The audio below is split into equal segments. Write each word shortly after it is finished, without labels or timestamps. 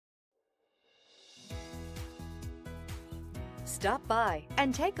Stop by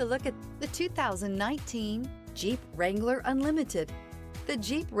and take a look at the 2019 Jeep Wrangler Unlimited. The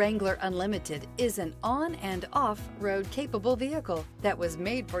Jeep Wrangler Unlimited is an on- and off-road capable vehicle that was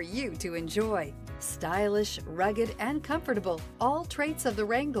made for you to enjoy. Stylish, rugged, and comfortable, all traits of the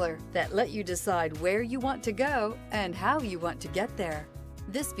Wrangler that let you decide where you want to go and how you want to get there.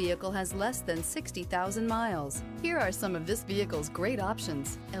 This vehicle has less than 60,000 miles. Here are some of this vehicle's great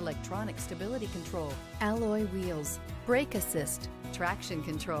options: electronic stability control, alloy wheels, brake assist, traction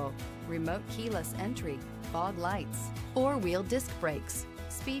control, remote keyless entry, fog lights, four-wheel disc brakes,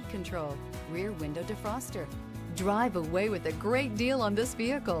 speed control, rear window defroster. Drive away with a great deal on this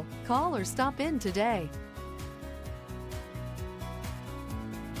vehicle. Call or stop in today.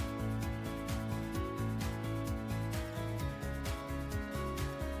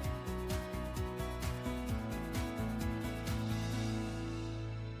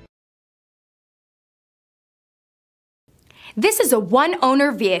 This is a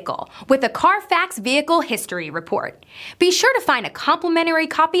one-owner vehicle with a Carfax Vehicle History Report. Be sure to find a complimentary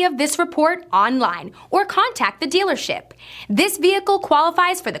copy of this report online or contact the dealership. This vehicle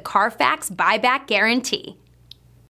qualifies for the Carfax Buyback Guarantee.